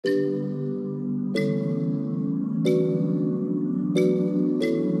Everyone,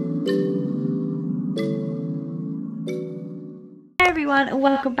 and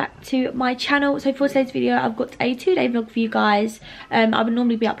welcome back to my channel. So for today's video I've got a 2-day vlog for you guys. I would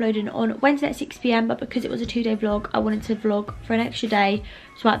normally be uploading on Wednesday at 6 PM, but because it was a 2-day vlog I wanted to vlog for an extra day,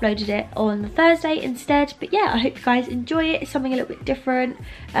 so I uploaded it on the Thursday instead. But yeah, I hope you guys enjoy it. It's something a little bit different.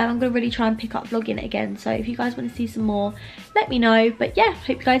 I'm gonna really try and pick up vlogging again, so if you guys want to see some more, let me know. But yeah,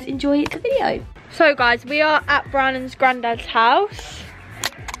 hope you guys enjoy the video. So guys, we are at Brandon's granddad's house.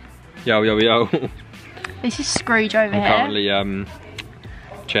 Yo yo yo. This is Scrooge over here. I'm currently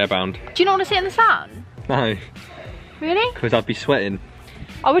chair bound. Do you not want to sit in the sun? No. Really? Because I'd be sweating.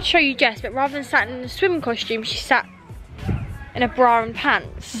 I would show you Jess, but rather than sat in a swim costume, she sat in a bra and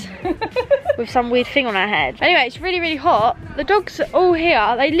pants with some weird thing on her head. Anyway, it's really, really hot. The dogs are all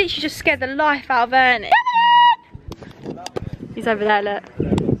here. They literally just scared the life out of Ernie. He's over there, look.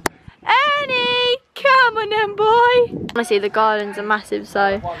 Ernie, come on then, boy. Honestly, the gardens are massive,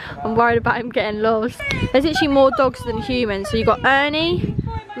 so I'm worried about him getting lost. There's actually more dogs than humans. So you've got Ernie,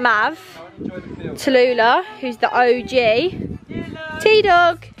 Mav, Tallulah, who's the OG.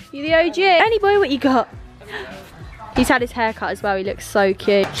 T-Dog, you the OG. Ernie boy, what you got? He's had his hair cut as well, he looks so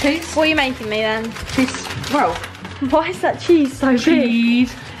cute. Cheese. What are you making me then? Cheese. Well, Why is that cheese so big?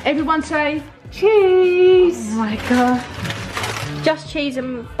 cheese. Everyone say cheese. Oh my god. Just cheese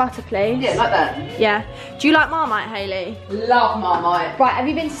and butter, please. Yeah, like that. Yeah. Do you like Marmite, Hayley? Love Marmite. Right, have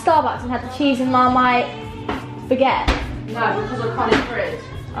you been to Starbucks and had the cheese and Marmite baguette? No, because I can't eat bread.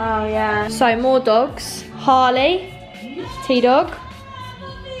 Oh yeah. So more dogs. Harley, T-Dog,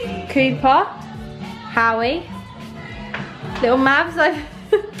 Cooper, Howie, little Mavs over.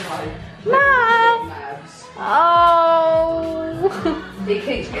 Mav! Mavs. Oh. It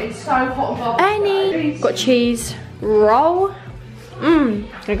keeps getting so hot and bothered. Annie. Got cheese roll. Gonna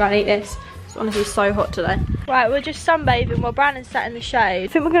go and eat this. It's honestly so hot today. Right, we're just sunbathing while Brandon sat in the shade. I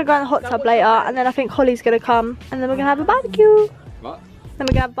think we're gonna go in the hot tub later, and then I think Holly's gonna come, and then we're gonna have a barbecue. What? Then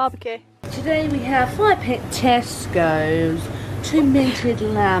we're gonna have a barbecue. Today we have 5-pack Tesco's, 2 minted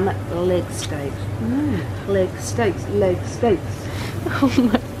lamb leg steaks. Leg steaks. Oh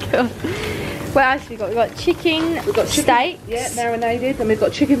my god. What else we got? We've got chicken, We've got chicken, steaks. yeah, marinated. Then we've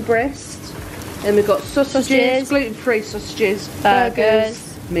got chicken breast. Then we've got sausages, gluten-free sausages, Burgers.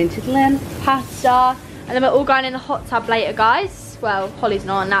 minted lamb. Pasta, and then we're all going in the hot tub later, guys. Well, Holly's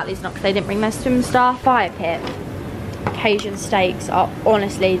not and Natalie's not because they didn't bring their swim stuff. Fire pit. Cajun steaks are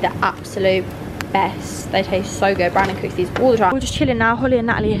honestly the absolute best. They taste so good. Brandon cooks these all the time. We're just chilling now. Holly and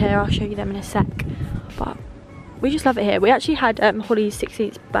Natalie are here. I'll show you them in a sec. But we just love it here. We actually had Holly's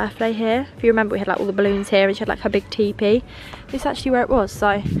 16th birthday here. If you remember, we had like all the balloons here and she had like her big teepee. This is actually where it was.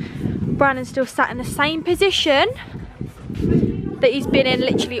 So Brandon's still sat in the same position that he's been in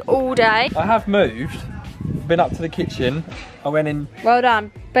literally all day. I have moved. Been up to the kitchen. I went in. Well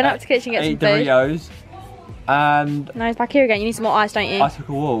done. Been up to the kitchen, get some ate food. Doritos. And No, he's back here again. You need some more ice, don't you? I took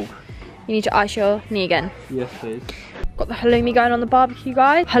a walk. You need to ice your knee again. Yes, please. Got the halloumi going on the barbecue,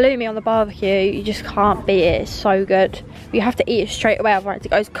 guys. Halloumi on the barbecue, you just can't beat it. It's so good. You have to eat it straight away, otherwise it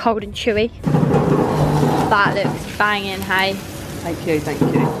goes cold and chewy. That looks banging, hey. Thank you, thank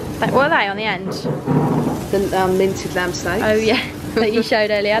you. What are they on the end? The minted lamb steaks. Oh yeah, that you showed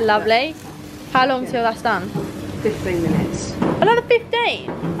earlier. Lovely. How long till that's done? 15 minutes. Another 15?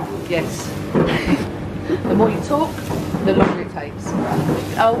 Yes. The more you talk, the longer it takes.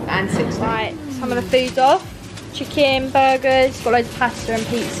 Oh, and 16. Right, some of the food's off. Chicken, burgers, got loads of pasta and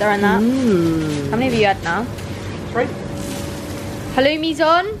pizza and that. How many have you had now? 3. Halloumi's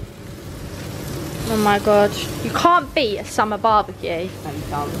on. Oh my god. You can't beat a summer barbecue. No, you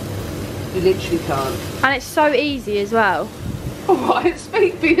can't. You literally can't. And it's so easy as well. Alright,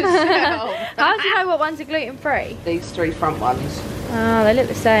 speak for yourself. How do you know what ones are gluten free? These 3 front ones. Oh, they look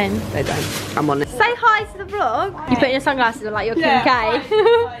the same. They don't. Come on. Say hi to the vlog. You put your sunglasses on like you're Kim K.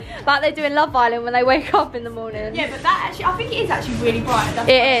 Like they're doing Love Island when they wake up in the morning. Yeah, but that actually, I think it is actually really bright. That's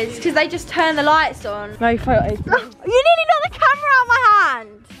It is, because they just turn the lights on. No photos. You nearly knocked the camera out of my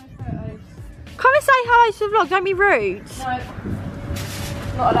hand. Come and say hi to the vlog, don't be rude. No.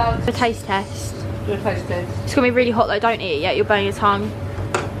 Not allowed. A taste test. Do a taste test. It's going to be really hot though, don't eat it yet, you'll burn your tongue.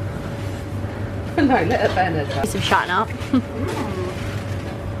 No, let her burn her tongue. Need some shutting up.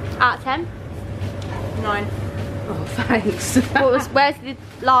 Out of 10? 9. Oh, thanks. Where's the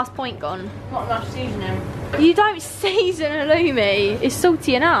last point gone? Not enough seasoning. You don't season halloumi. It's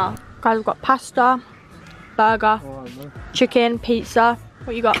salty enough. Guys, we've got pasta, burger, chicken, pizza.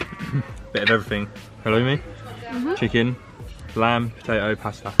 What you got? Bit of everything. Halloumi, chicken, lamb, potato,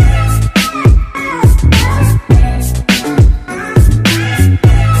 pasta.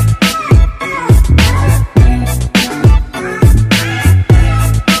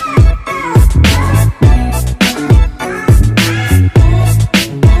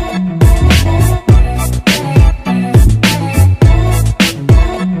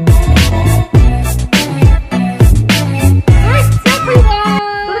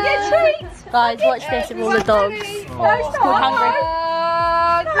 guys, watch this with all the dogs. It's called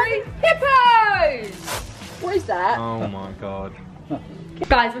Hungry. Hippos! What is that? Oh my god.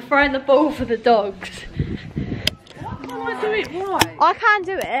 Guys, we're throwing the ball for the dogs. Why can't I do it right? I can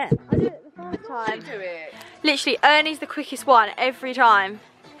do it. I did it the first time. Do it. Literally, Ernie's the quickest one every time.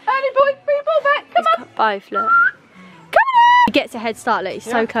 Ernie, boy, bring the ball back. Come on. Both, look. Come on! He gets a head start, look, he's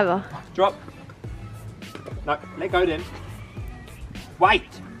so clever. Drop. No, let go then. Wait.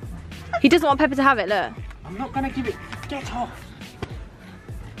 He doesn't want Pepper to have it, look. I'm not gonna give it. Get off.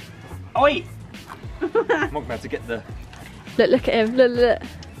 Oi. I'm not about to get the. Look at him, look.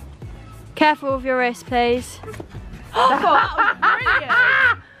 Careful with your wrist, please. That was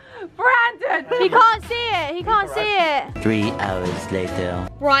brilliant. Brandon! He can't see it, he can't see it. 3 hours later.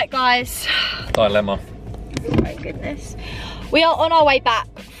 Right, guys. Dilemma. Oh my goodness. We are on our way back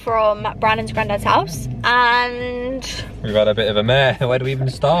from Brandon's granddad's house and We've had a bit of a mare. Where do we even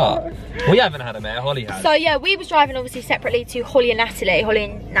start? We haven't had a mare, Holly has. so yeah, we was driving obviously separately to Holly and Natalie. Holly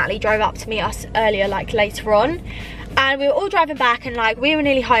and Natalie drove up to meet us earlier, like later on. And we were all driving back and like we were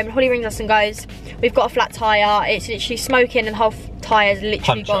nearly home and Holly rings us and goes, we've got a flat tyre, it's literally smoking and the whole tyre's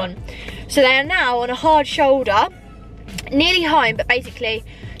literally gone. So they are now on a hard shoulder, nearly home, but basically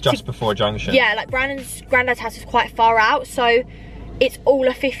just before a junction. yeah, like Brandon's granddad's house is quite far out, so it's all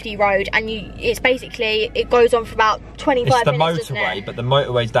a 50 road and it's basically, it goes on for about 25 minutes. It's the motorway, but the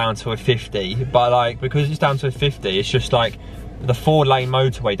motorway's down to a 50, but like because it's down to a 50, it's just like the 4-lane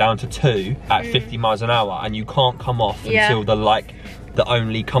motorway down to 2 at 50 miles an hour, and you can't come off until the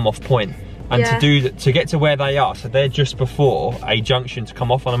only come off point. And to get to where they are, so they're just before a junction to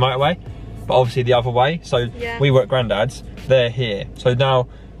come off on the motorway, but obviously the other way. So we were at Grandad's, they're here. So now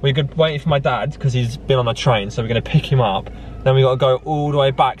we're waiting for my dad because he's been on a train, so we're going to pick him up. Then we got to go all the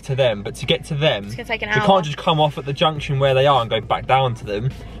way back to them, but to get to them, it's gonna take an hour. We can't just come off at the junction where they are and go back down to them.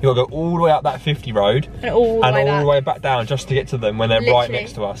 You got to go all the way up that 50 road and all the way back down just to get to them when they're right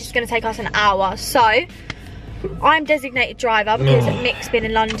next to us. It's going to take us an hour. So I'm designated driver because Mick's been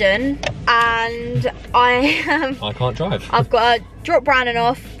in London and I can't drive. I've got to drop Brandon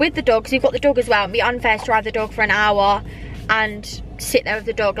off with the dog because we've got the dog as well. It'd be unfair to drive the dog for an hour and sit there with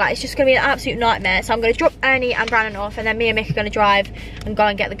the dog. Like, it's just going to be an absolute nightmare. So I'm going to drop Ernie and Brandon off and then me and Mick are going to drive and go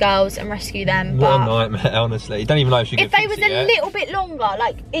and get the girls and rescue them. What a nightmare, honestly. You don't even know if you can fix it. If they was a little bit longer,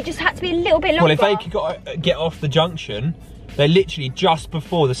 like it just had to be a little bit longer. Well, if they could get off the junction, they're literally just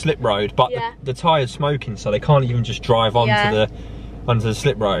before the slip road, but the tyre's smoking, so they can't even just drive onto the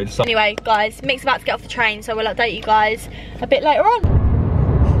slip road. So anyway, guys, Mick's about to get off the train, so we'll update you guys a bit later on.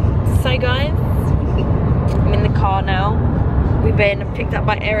 So guys, I'm in the car now. We've been picked up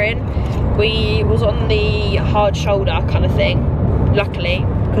by Erin. We was on the hard shoulder kind of thing, luckily,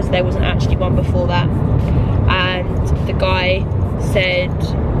 because there wasn't actually one before that. And the guy said,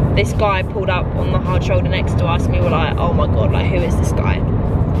 this guy pulled up on the hard shoulder next to us and we were like, oh my god, like who is this guy?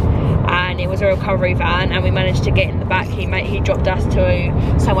 And it was a recovery van and we managed to get in the back. He dropped us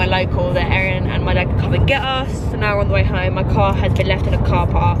to somewhere local that Erin and my dad could come and get us. So now we're on the way home. My car has been left in a car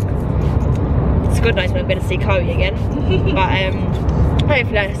park. It's good night when I'm going to see Chloe again. But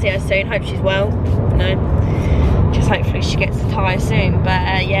hopefully I'll see her soon. Hope she's well. Just hopefully she gets the tyre soon.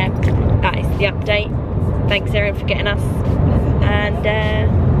 But yeah, that is the update. Thanks Erin for getting us. And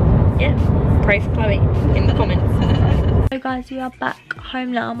yeah, pray for Chloe in the comments. So guys, we are back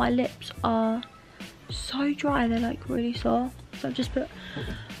home now. My lips are so dry, they're like really sore. So I've just put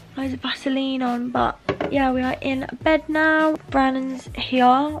loads of Vaseline on. But yeah, we are in bed now. Brandon's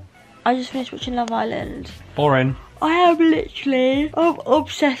here. I just finished watching Love Island. boring. I am literally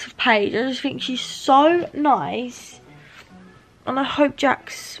obsessed with Paige. I just think she's so nice. And I hope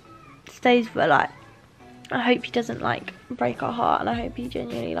Jax stays with her. Like, I hope he doesn't like break her heart and I hope he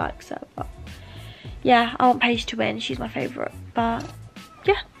genuinely likes her. But yeah, I want Paige to win. She's my favourite. But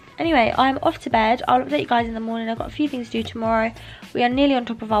yeah. Anyway, I'm off to bed. I'll update you guys in the morning. I've got a few things to do tomorrow. We are nearly on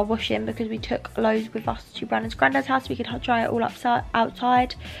top of our washing because we took loads with us to Brandon's granddad's house. We could dry it all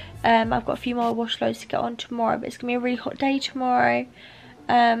outside. I've got a few more wash loads to get on tomorrow, but it's going to be a really hot day tomorrow.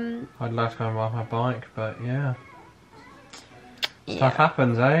 I'd love to go and ride my bike, but yeah. Stuff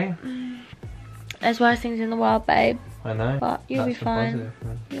happens, eh? There's worse things in the world, babe. I know. But you'll be fine.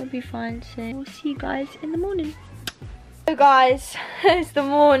 You'll be fine soon. We'll see you guys in the morning. So guys, it's the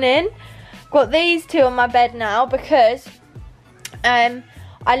morning. Got these two on my bed now because I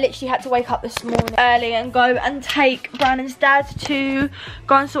literally had to wake up this morning early and go and take Brandon's dad to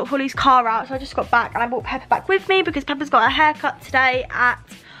go and sort Holly's car out. So I just got back and I brought Pepper back with me because Pepper's got a haircut today at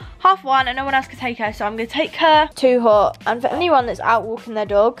 1:30 and no one else can take her. So I'm going to take her. Too hot. And for anyone that's out walking their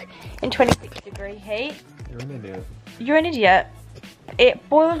dog in 26-degree heat. You're an idiot. You're an idiot. It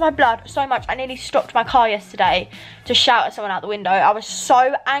boils my blood so much. I nearly stopped my car yesterday to shout at someone out the window. I was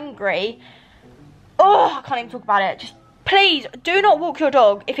so angry. Oh, I can't even talk about it. Just please do not walk your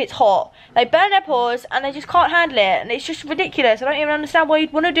dog if it's hot. They burn their paws and they just can't handle it, and it's just ridiculous. I don't even understand why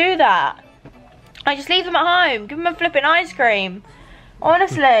you'd want to do that. I just leave them at home. Give them a flipping ice cream.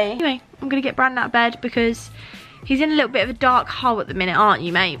 Honestly. Anyway, I'm going to get Brandon out of bed because he's in a little bit of a dark hole at the minute, aren't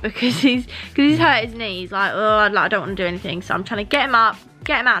you, mate? Because he's hurt his knees. Like, oh, I don't want to do anything. So I'm trying to get him up,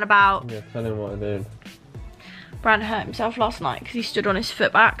 get him out and about. Yeah, tell him what to do. Brandon hurt himself last night because he stood on his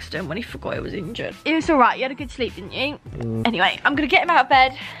foot by accident when he forgot he was injured. It was alright, you had a good sleep, didn't you? Anyway, I'm going to get him out of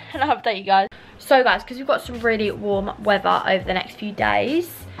bed and I'll update you guys. So guys, because we've got some really warm weather over the next few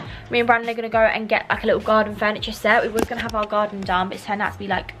days, me and Brandon are going to go and get like a little garden furniture set. We were going to have our garden done, but it's turned out to be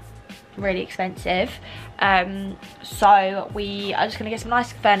like really expensive. So we are just gonna get some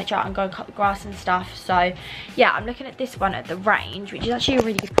nice furniture and go and cut the grass and stuff. So yeah, I'm looking at this one at the Range, which is actually a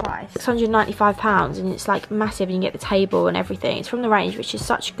really good price, £695, and it's like massive, and you get the table and everything. It's from the Range, which is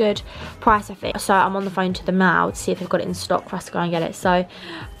such a good price, I think. So I'm on the phone to them now to see if they've got it in stock for us to go and get it. So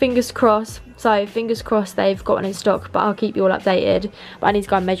fingers crossed. Fingers crossed they've got one in stock, but I'll keep you all updated. But I need to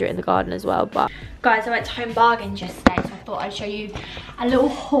go and measure it in the garden as well. But guys, I went to Home Bargains yesterday, so I thought I'd show you a little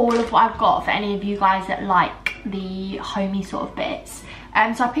haul of what I've got for any of you guys that like the homey sort of bits.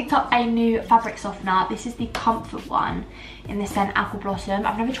 So I picked up a new fabric softener. This is the Comfort one in the scent Apple Blossom.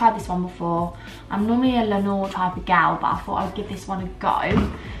 I've never tried this one before. I'm normally a Lenore type of gal, but I thought I'd give this one a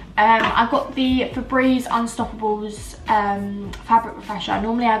go. I got the Febreze Unstoppables fabric refresher.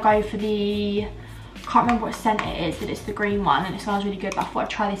 Normally I go for the, can't remember what scent it is, but it's the green one and it smells really good, but I thought I'd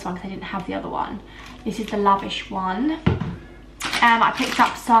try this one because I didn't have the other one. This is the Lavish one. I picked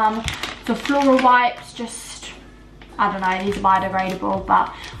up the floral wipes, just, I don't know, these are biodegradable,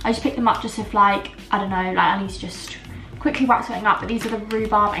 but I just picked them up just if like, I don't know, like I need to just quickly wrap something up. But these are the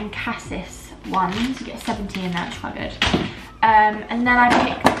Rhubarb and Cassis ones. You get 70 in there, which is quite good. And then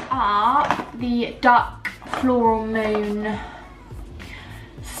I picked up the Duck Floral Moon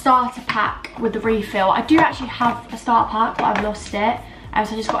starter pack with the refill. I do actually have a starter pack, but I've lost it.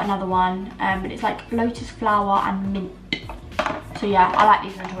 So I just got another one. But it's like lotus flower and mint. So yeah, I like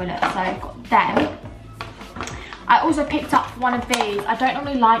these in the toilet, so I've got them. I also picked up one of these. I don't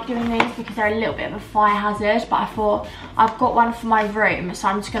normally like doing these because they're a little bit of a fire hazard, but I thought I've got one for my room, so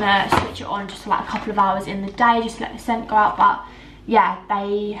I'm just gonna switch it on just for like a couple of hours in the day, just to let the scent go out. But yeah,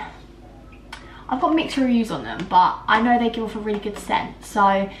 I've got mixed reviews on them, but I know they give off a really good scent.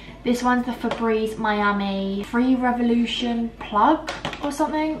 So this one's the Febreze Miami Free Revolution plug or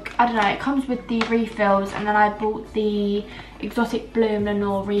something. I don't know, it comes with the refills, and then I bought the Exotic Bloom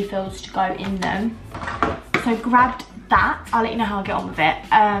Lenore refills to go in them. So grabbed that. I'll let you know how I get on with it.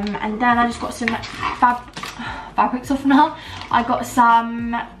 And then I just got some fabric softener. I got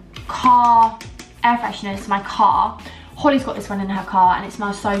some car air fresheners to my car. Holly's got this one in her car and it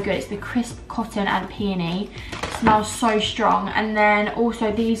smells so good. It's the Crisp Cotton and Peony. It smells so strong. And then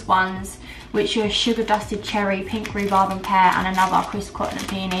also these ones, which are Sugar Dusted Cherry, Pink Rhubarb and Pear, and another Crisp Cotton and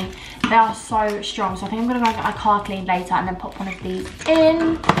Peony. They are so strong. So I think I'm gonna go get my car cleaned later and then pop one of these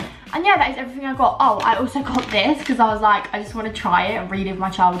in. And yeah, that is everything I got. Oh, I also got this because I was like, I just want to try it and relive my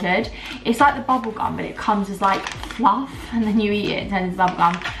childhood. It's like the bubble gum, but it comes as like fluff, and then you eat it and it turns into bubble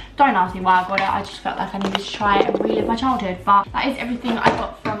gum. Don't ask me why I got it. I just felt like I needed to try it and relive my childhood. But that is everything I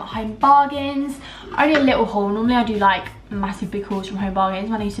got from Home Bargains. Only a little haul. Normally I do like massive big hauls from Home Bargains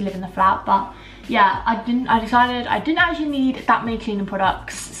when I used to live in the flat, but yeah, I decided I didn't actually need that many cleaning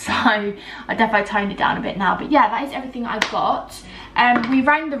products, so I definitely toned it down a bit now. But yeah, that is everything I've got. We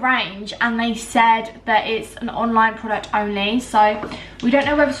rang the Range and they said that it's an online product only, so we don't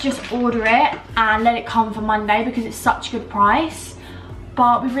know whether to just order it and let it come for Monday because it's such a good price.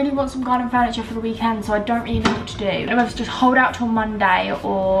 But we really want some garden furniture for the weekend, so I don't really know what to do. I don't know whether to just hold out till Monday,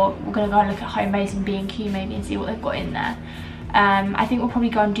 or we're going to go and look at Homebase and B&Q maybe and see what they've got in there. I think we'll probably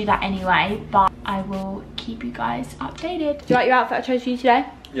go and do that anyway, but I will keep you guys updated. Do you like your outfit I chose for you today?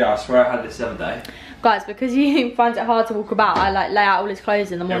 Yeah, I swear I had this the other day. Guys, because he finds it hard to walk about, I like lay out all his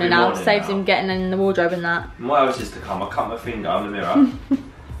clothes in the morning now. Saves him getting in the wardrobe and that. And what else is to come? I cut my finger on the mirror.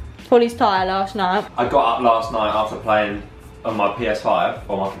 Polly's tyre last night. I got up last night after playing on my PS5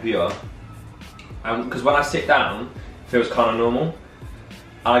 on my computer, and because when I sit down it feels kind of normal.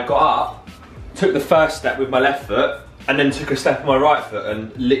 I got up, took the first step with my left foot, and then took a step with my right foot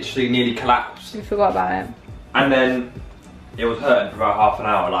and literally nearly collapsed. You forgot about it. And then it was hurting for about half an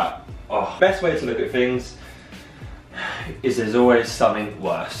hour. Like, oh. Best way to look at things is there's always something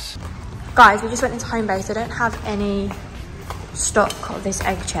worse. Guys, we just went into Homebase. I don't have any stock of this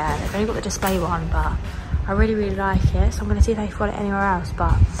egg chair. They've only got the display one, but I I really, really like it. So I'm going to see if they've got it anywhere else.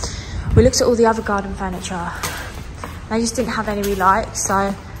 But we looked at all the other garden furniture. They just didn't have any we liked.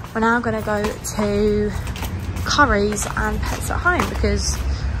 So we're now going to go to Curry's and Pets at Home, because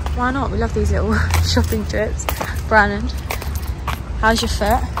why not? We love these little shopping trips. Brandon, how's your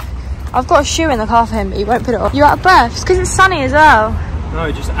foot? I've got a shoe in the car for him, but he won't put it on. You out of breath? It's because it's sunny as well. No,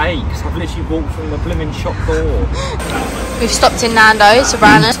 it just aches. I've literally walked from the blooming shop door. We've stopped in Nando's, so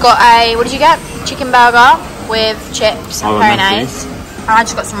Brandon's got a, what did you get? Chicken burger with chips and mayonnaise. And I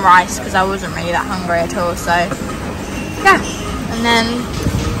just got some rice because I wasn't really that hungry at all, so yeah. And then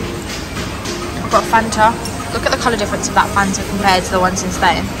I've got Fanta. Look at the colour difference of that Fanta compared to the ones in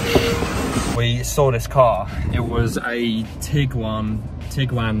Spain. We saw this car. It was a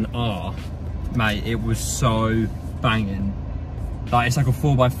Tiguan R. Mate, it was so banging. Like, it's like a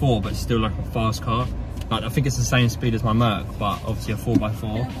 4x4, but still like a fast car. Like, I think it's the same speed as my Merc, but obviously a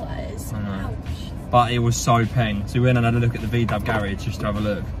 4x4. I know. But it was so peng. So we went and had a look at the VW garage just to have a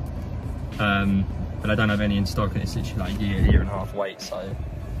look. But I don't have any in stock, and it's literally like a year and a half wait, so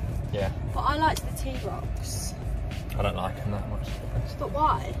yeah. But I liked the T-Rocks. I don't like them that much. But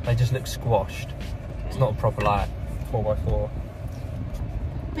why? They just look squashed. It's not a proper like 4x4.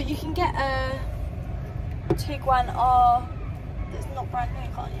 But you can get a Tiguan R that's not brand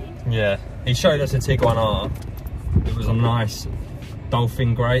new, can't you? Yeah, he showed us a Tiguan R. It was a nice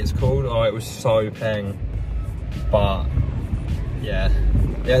Dolphin Grey, it's called. Oh, it was so peng. But yeah,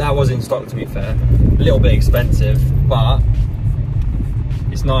 that was in stock, to be fair. A little bit expensive, but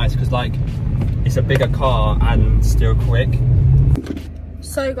it's nice because like it's a bigger car and still quick.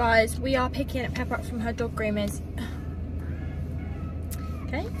 So guys, we are picking Pepper up from her dog groomers.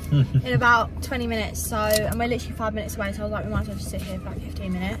 Okay. In about 20 minutes, so, and we're literally 5 minutes away, so I was like, we might as well just sit here for like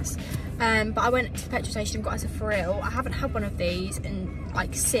 15 minutes. But I went to the petrol station and got us a for real. I haven't had one of these in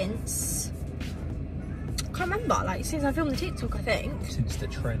like since, I can't remember, like since I filmed the TikTok, I think. Since the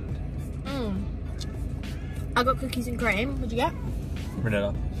trend. I got cookies and cream. What'd you get?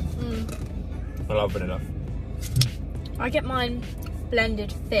 Vanilla. I love vanilla. I get mine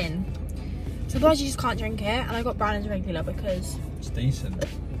blended thin. So otherwise you just can't drink it, and I got Brandon's regular because it's decent.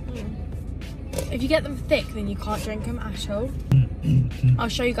 If you get them thick, then you can't drink them at all. I'll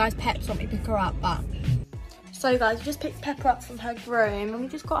show you guys Pep's want me to pick her up, but. So guys, we just picked Pepper up from her groom, and we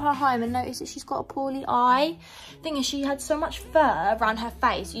just got her home and noticed that she's got a poorly eye. Thing is, she had so much fur around her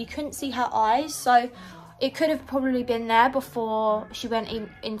face, you couldn't see her eyes, so it could have probably been there before she went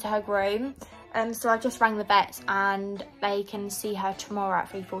into her groom. So I just rang the vets and they can see her tomorrow at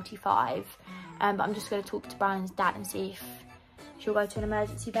 3:45. But I'm just going to talk to Brian's dad and see if she'll go to an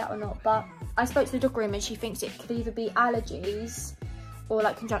emergency vet or not. But I spoke to the dog groom and she thinks it could either be allergies or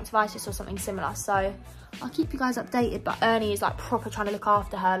like conjunctivitis or something similar. So I'll keep you guys updated. But Ernie is like proper trying to look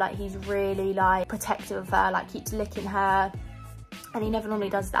after her. Like he's really like protective of her, like keeps licking her. And he never normally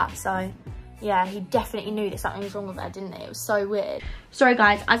does that, so yeah, he definitely knew that something was wrong with her, didn't he? It was so weird. Sorry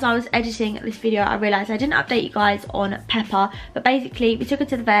guys, as I was editing this video, I realised I didn't update you guys on Pepper. But basically, we took her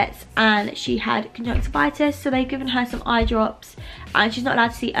to the vets and she had conjunctivitis. So they've given her some eye drops. And she's not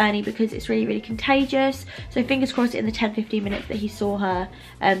allowed to see Ernie because it's really, really contagious. So fingers crossed in the 10-15 minutes that he saw her,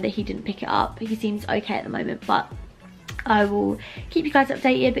 that he didn't pick it up. He seems okay at the moment, but I will keep you guys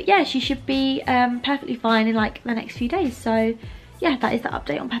updated. But yeah, she should be perfectly fine in like the next few days. So yeah, that is the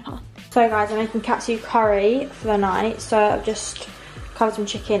update on Pepper. So guys, I'm making katsu curry for the night. So I've just covered some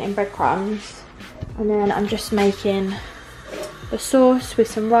chicken in breadcrumbs. And then I'm just making the sauce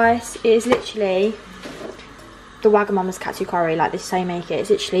with some rice. It is literally the Wagamama's katsu curry, like this they make it. It's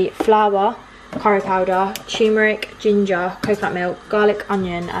literally flour, curry powder, turmeric, ginger, coconut milk, garlic,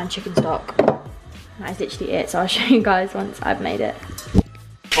 onion and chicken stock. That is literally it. So I'll show you guys once I've made it.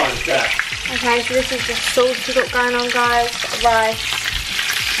 Okay, so this is the sauce we've got going on, guys. Got rice.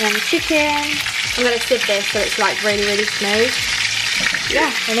 And the chicken. I'm going to sieve this so it's like really, really smooth.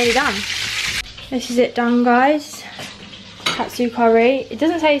 Yeah, we're nearly done. This is it done, guys. Katsu curry. It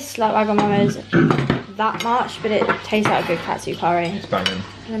doesn't taste like Wagamama's that much, but it tastes like a good katsu curry. It's banging.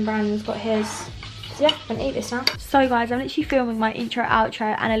 And then Brandon's got his. So yeah, I'm gonna eat this now. So guys, I'm literally filming my intro,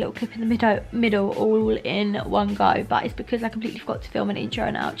 outro and a little clip in the middle all in one go, but it's because I completely forgot to film an intro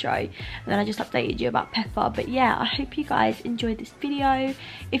and outro, and then I just updated you about Pepper. But yeah, I hope you guys enjoyed this video.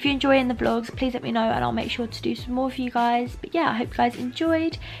 If you're enjoying the vlogs, please let me know and I'll make sure to do some more for you guys. But yeah, I hope you guys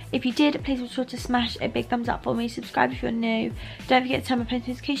enjoyed. If you did, please be sure to smash a big thumbs up for me, subscribe if you're new, don't forget to turn my post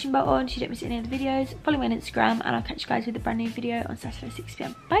notification bell on so you don't miss any of the videos, follow me on Instagram, and I'll catch you guys with a brand new video on Saturday 6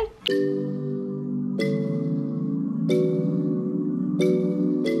 PM. Bye.